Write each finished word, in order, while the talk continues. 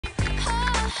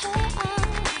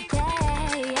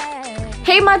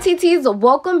Hey my TTs,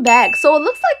 welcome back. So it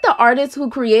looks like the artist who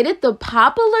created the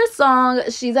popular song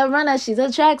She's a Runner, She's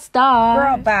a Track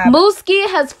Star, Mooski,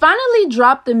 has finally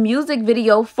dropped the music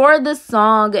video for the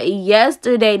song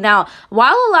yesterday. Now,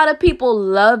 while a lot of people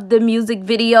loved the music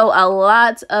video, a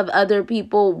lot of other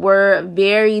people were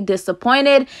very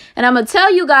disappointed. And I'm gonna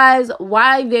tell you guys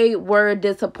why they were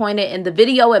disappointed in the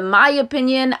video. In my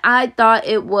opinion, I thought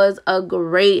it was a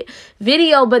great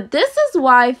video, but this is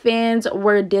why fans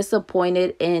were disappointed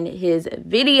in his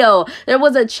video. There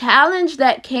was a challenge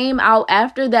that came out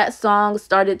after that song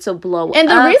started to blow up. And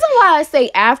the reason why I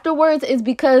say afterwards is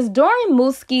because during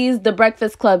Mooski's The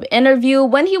Breakfast Club interview,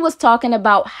 when he was talking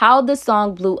about how the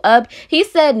song blew up, he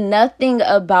said nothing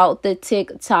about the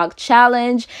TikTok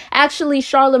challenge. Actually,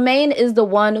 Charlemagne is the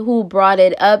one who brought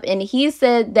it up, and he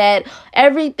said that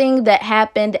everything that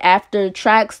happened after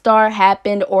TrackStar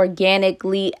happened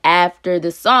organically after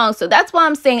the song. So that's why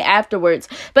I'm saying afterwards.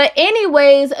 But anyways,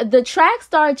 the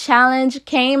TrackStar challenge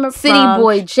came from City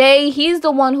Boy J. He's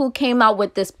the one who came out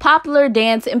with this popular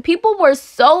dance, and people were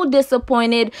so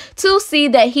disappointed to see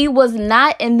that he was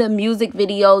not in the music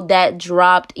video that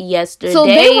dropped yesterday. So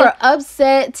they were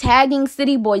upset, tagging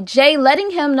City Boy J,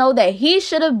 letting him know that he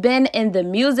should have been in the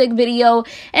music video.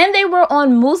 And they were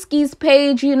on Mooski's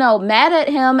page, you know, mad at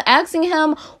him, asking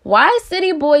him why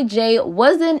City Boy J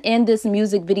wasn't in this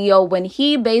music video when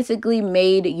he basically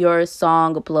made your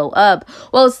song blow up.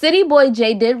 Well, City Boy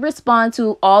J did respond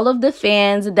to all of the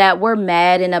fans that were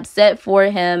mad and upset for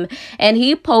him, and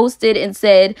he posted and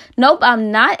said, "Nope,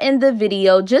 I'm not in the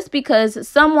video just because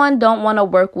someone don't want to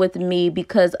work with me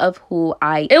because of who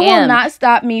I am. It will not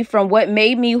stop me from what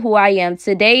made me who I am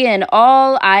today and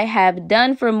all I have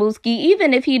done for Mooski.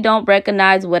 Even if he don't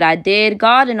recognize what I did,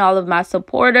 God and all of my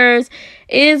supporters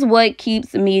is what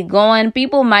keeps me going.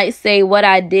 People might say what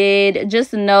I did,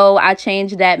 just know I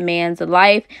changed that man's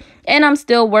life. And I'm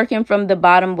still working from the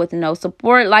bottom with no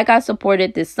support like I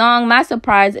supported this song. My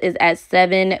surprise is at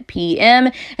 7 p.m.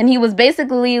 And he was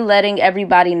basically letting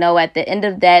everybody know at the end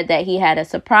of that he had a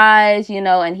surprise, you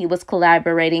know, and he was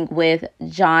collaborating with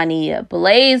Johnny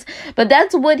Blaze. But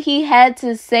that's what he had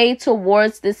to say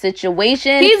towards the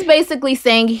situation. He's basically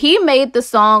saying he made the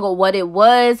song what it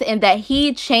was and that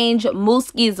he changed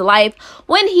Mooski's life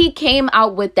when he came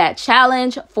out with that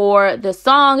challenge for the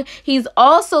song. He's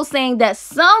also saying that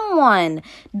someone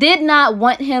did not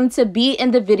want him to be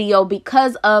in the video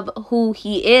because of who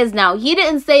he is. Now, he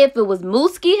didn't say if it was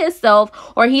Mooski himself,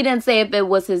 or he didn't say if it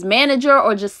was his manager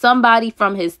or just somebody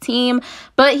from his team,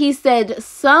 but he said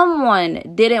someone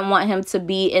didn't want him to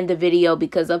be in the video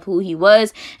because of who he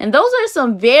was. And those are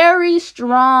some very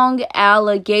strong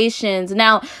allegations.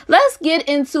 Now, let's get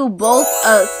into both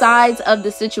sides of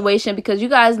the situation, because you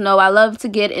guys know I love to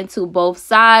get into both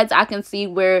sides. I can see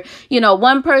where, you know,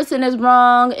 one person is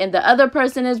wrong and the other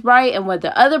person is right, and when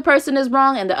the other person is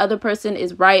wrong and the other person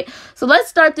is right. So let's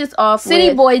start this off with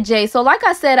City Boy J. So like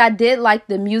I said, I did like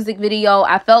the music video.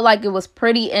 I felt like it was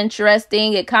pretty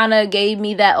interesting. It kind of gave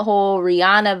me that whole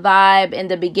Rihanna vibe in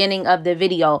the beginning of the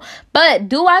video. But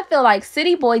do I feel like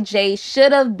City Boy J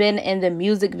should have been in the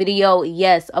music video?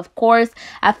 Yes, of course.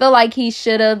 I feel like he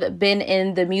should have been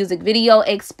in the music video,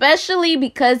 especially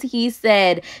because he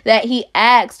said that he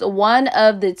asked one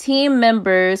of the team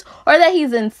members, or that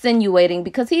he's insinuating,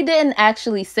 because he didn't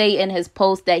actually say in his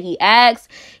post that he asked.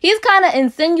 He's kind of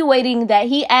insinuating that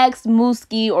he asked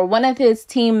Mooski or one of his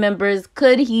team members,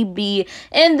 could he be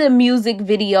in the music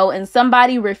video, and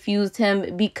somebody refused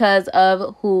him because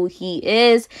of who he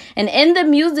is. And in the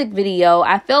music video,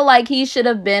 I feel like he should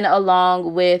have been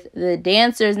along with the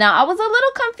dancers. Now, I was a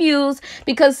little confused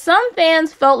because some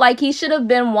fans felt like he should have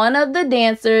been one of the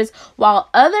dancers, while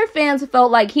other fans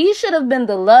felt like he should have been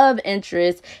the love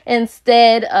interest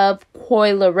instead of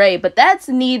Coyle Ray. But that's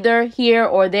neither here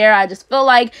or there. I just feel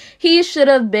like he should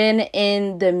have been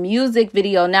in the music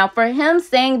video. Now, for him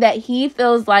saying that he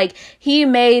feels like he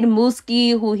made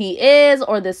Mooski who he is,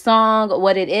 or the song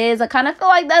what it is, I kind of feel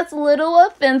like that's a little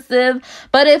offensive.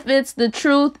 But if it's the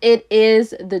truth, it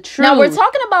is the truth. Now, we're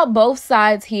talking about both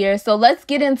sides here, so let's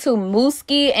get into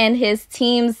Mooski and his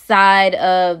team's side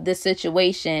of the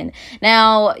situation.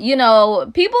 Now, you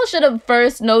know, people should have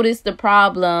first noticed the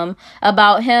problem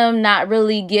about him not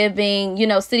really giving, you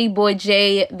know, City Boy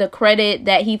J the credit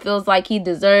that he feels like he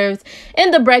deserves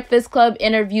in the Breakfast Club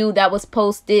interview that was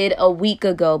posted a week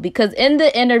ago. Because in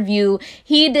the interview,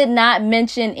 he did not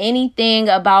mention anything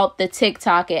about the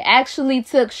TikTok. It actually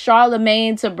took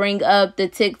Charlemagne to bring up the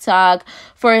TikTok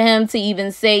for him to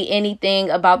even say anything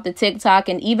about the TikTok.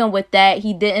 And even with that,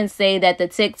 he didn't say that the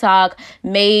TikTok TikTok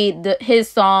made his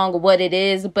song what it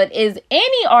is. But is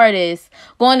any artist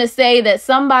going to say that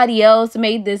somebody else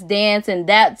made this dance and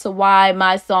that's why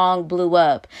my song blew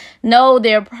up? No,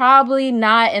 they're probably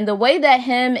not. And the way that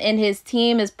him and his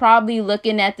team is probably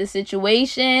looking at the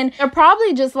situation, they're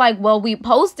probably just like, well, we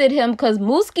posted him because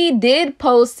Mooski did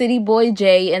post City Boy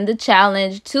J in the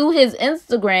challenge to his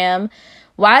Instagram.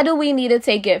 Why do we need to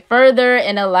take it further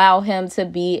and allow him to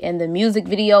be in the music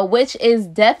video? Which is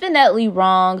definitely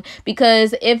wrong,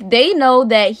 because if they know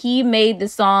that he made the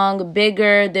song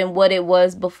bigger than what it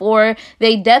was before,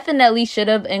 they definitely should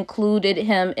have included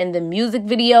him in the music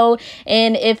video.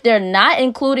 And if they're not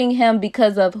including him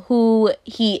because of who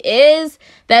he is,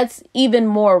 that's even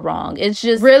more wrong. It's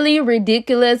just really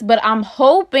ridiculous. But I'm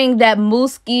hoping that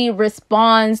Mooski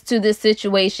responds to this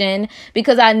situation,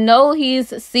 because I know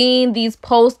he's seen these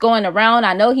posts going around.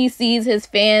 I know he sees his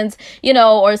fans, you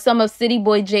know, or some of City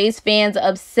Boy J's fans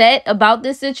upset about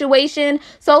this situation.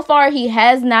 So far, he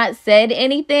has not said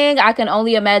anything. I can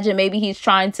only imagine maybe he's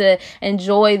trying to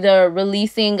enjoy the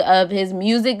releasing of his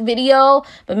music video,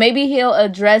 but maybe he'll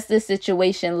address this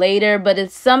situation later. But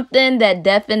it's something that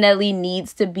definitely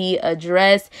needs to be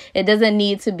addressed. It doesn't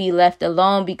need to be left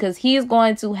alone, because he's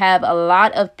going to have a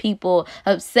lot of people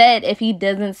upset if he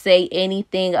doesn't say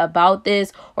anything about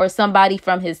this, or somebody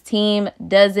from his team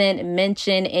doesn't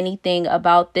mention anything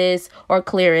about this or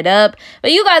clear it up.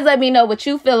 But you guys let me know what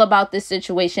you feel about this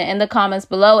situation in the comments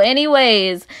below.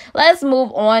 Anyways, let's move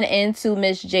on into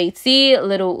Miss JT,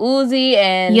 LilUzi,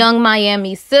 and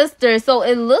YungMiami's sister. So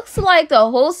it looks like the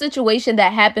whole situation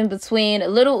that happened between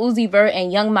LilUzi Vert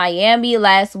and YungMiami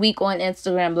last week on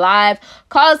Instagram Live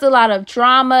caused a lot of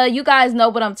drama. You guys know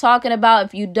what I'm talking about.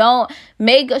 If you don't,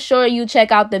 make sure you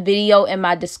check out the video in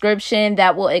my description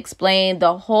that will explain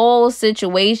the whole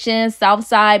situation.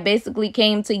 Southside basically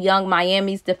came to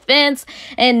YungMiami's defense,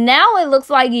 and now it looks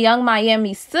like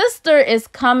YungMiami's sister is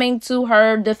coming to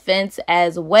her defense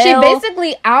as well. She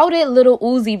basically outed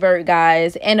LilUzi Vert,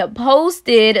 guys, and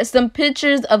posted some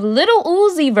pictures of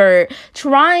LilUzi Vert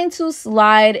trying to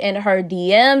slide in her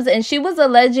DMs, and she was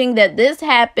alleging that this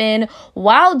happened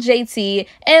while JT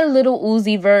and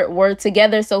LilUzi Vert were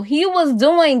together. So he was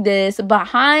doing this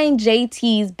behind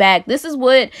JT's back. This is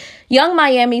what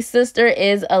YungMiami's sister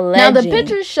is alleging. Now, the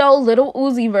pictures show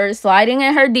LilUzi Vert sliding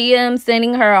in her DM,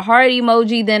 sending her a heart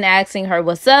emoji, then asking her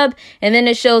what's up, and then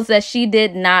it shows that she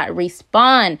did not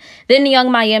respond. Then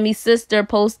YungMiami's sister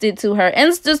posted to her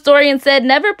Insta story and said,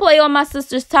 "Never play on my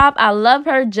sister's top. I love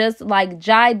her just like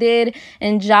Jai did."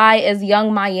 And Jai is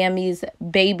YungMiami's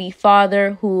baby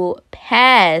father who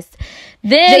passed.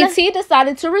 Then JT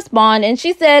decided to respond, and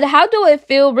she said, "How do it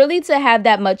feel really to have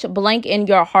that much blank in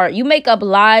your heart? You make up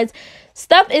lies.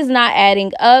 Stuff is not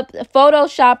adding up.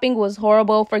 Photoshopping was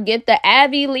horrible. Forget the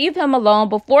Avi. Leave him alone.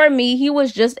 Before me, he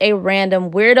was just a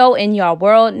random weirdo in your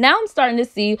world. Now I'm starting to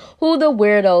see who the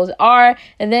weirdos are."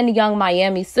 And then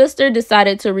YungMiami's sister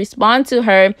decided to respond to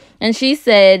her, and she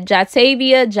said,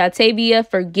 Jatavia,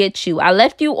 forget you. I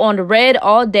left you on red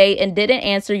all day and didn't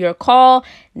answer your call.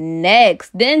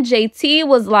 Next." Then JT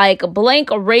was like, "Blank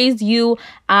raised you.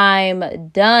 I'm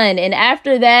done." And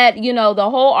after that, you know, the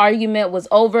whole argument was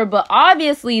over. But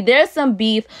obviously, there's some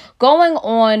beef going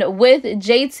on with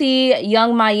JT,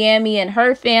 YungMiami, and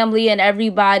her family and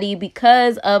everybody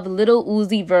because of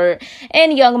LilUzi Vert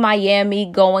and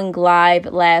YungMiami going live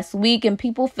last week, and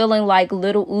people feeling like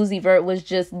LilUzi Vert was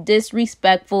just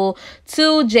disrespectful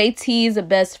to JT's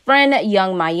best friend,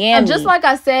 YungMiami. And just like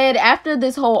I said, after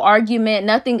this whole argument,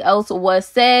 nothing else was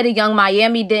said.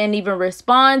 YungMiami didn't even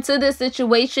respond to this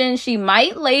situation. She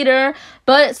might later,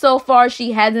 but so far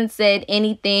she hasn't said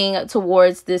anything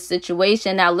towards this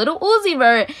situation. Now, LilUzi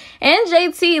Vert and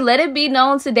JT, let it be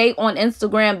known today on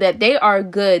Instagram that they are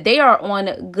good. They are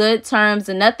on good terms,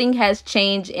 and nothing has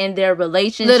changed in their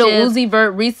relationship. LilUzi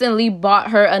Vert recently bought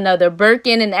her another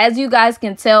Birkin, and as you guys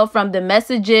can tell from the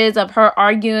messages of her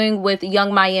arguing with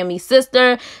YungMiami's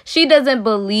sister, she doesn't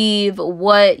believe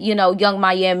what, you know,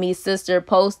 YungMiami's sister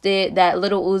posted, that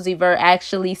LilUzi Vert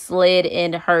actually slid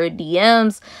in her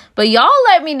DMs. But y'all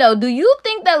let me know, do you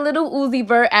think that LilUzi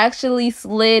Vert actually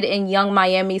slid in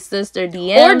YungMiami's sister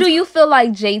DMs? Or do you feel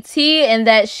like JT and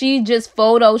that she just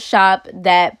photoshopped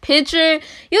that picture?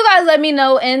 You guys let me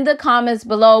know in the comments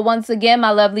below. Once again,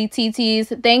 my lovely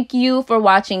TTs, thank you for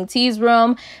watching T's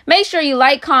Room. Make sure you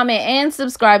like, comment, and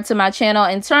subscribe to my channel,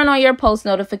 and turn on your post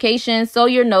notifications so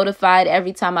you're notified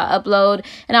every time I upload.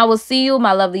 And I will see you,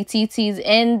 my lovely TTs,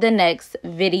 in the next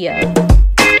video.